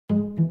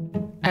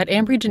At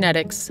Ambry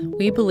Genetics,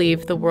 we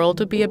believe the world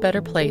would be a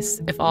better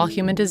place if all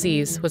human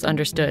disease was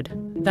understood.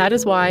 That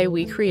is why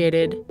we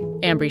created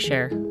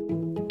AmbryShare.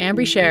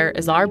 AmbryShare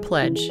is our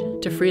pledge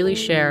to freely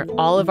share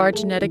all of our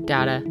genetic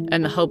data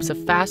in the hopes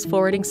of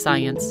fast-forwarding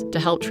science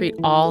to help treat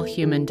all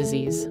human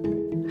disease.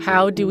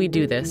 How do we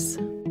do this?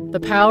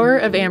 The power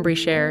of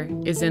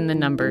AmbryShare is in the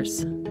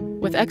numbers.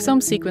 With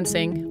exome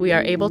sequencing, we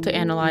are able to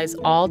analyze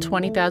all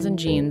 20,000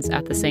 genes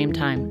at the same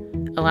time,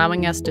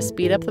 allowing us to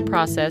speed up the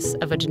process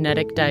of a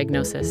genetic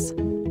diagnosis.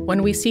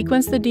 When we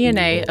sequence the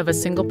DNA of a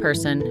single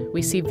person,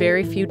 we see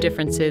very few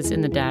differences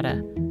in the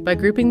data. By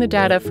grouping the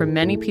data from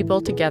many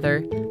people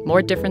together,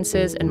 more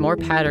differences and more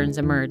patterns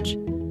emerge.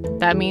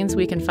 That means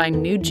we can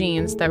find new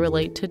genes that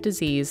relate to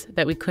disease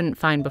that we couldn't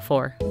find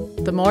before.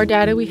 The more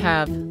data we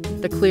have,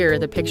 the clearer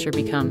the picture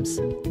becomes.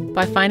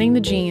 By finding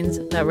the genes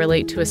that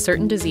relate to a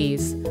certain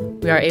disease,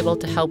 we are able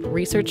to help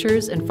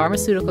researchers and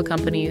pharmaceutical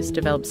companies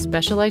develop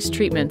specialized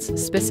treatments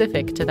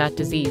specific to that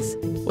disease.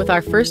 With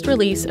our first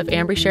release of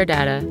AmbryShare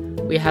data,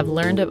 we have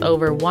learned of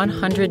over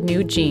 100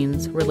 new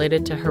genes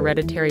related to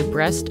hereditary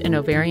breast and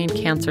ovarian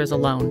cancers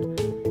alone.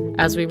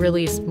 As we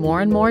release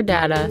more and more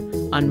data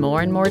on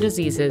more and more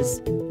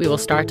diseases, we will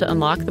start to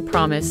unlock the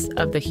promise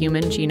of the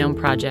Human Genome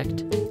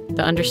Project,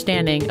 the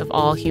understanding of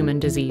all human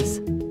disease.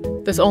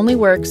 This only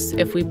works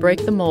if we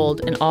break the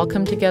mold and all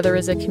come together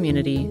as a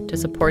community to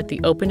support the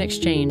open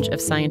exchange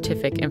of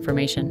scientific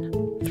information.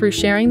 Through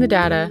sharing the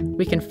data,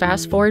 we can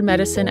fast-forward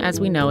medicine as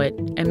we know it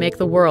and make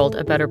the world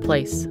a better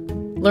place.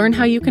 Learn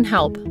how you can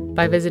help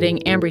by visiting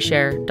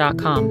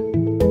AmbryShare.com.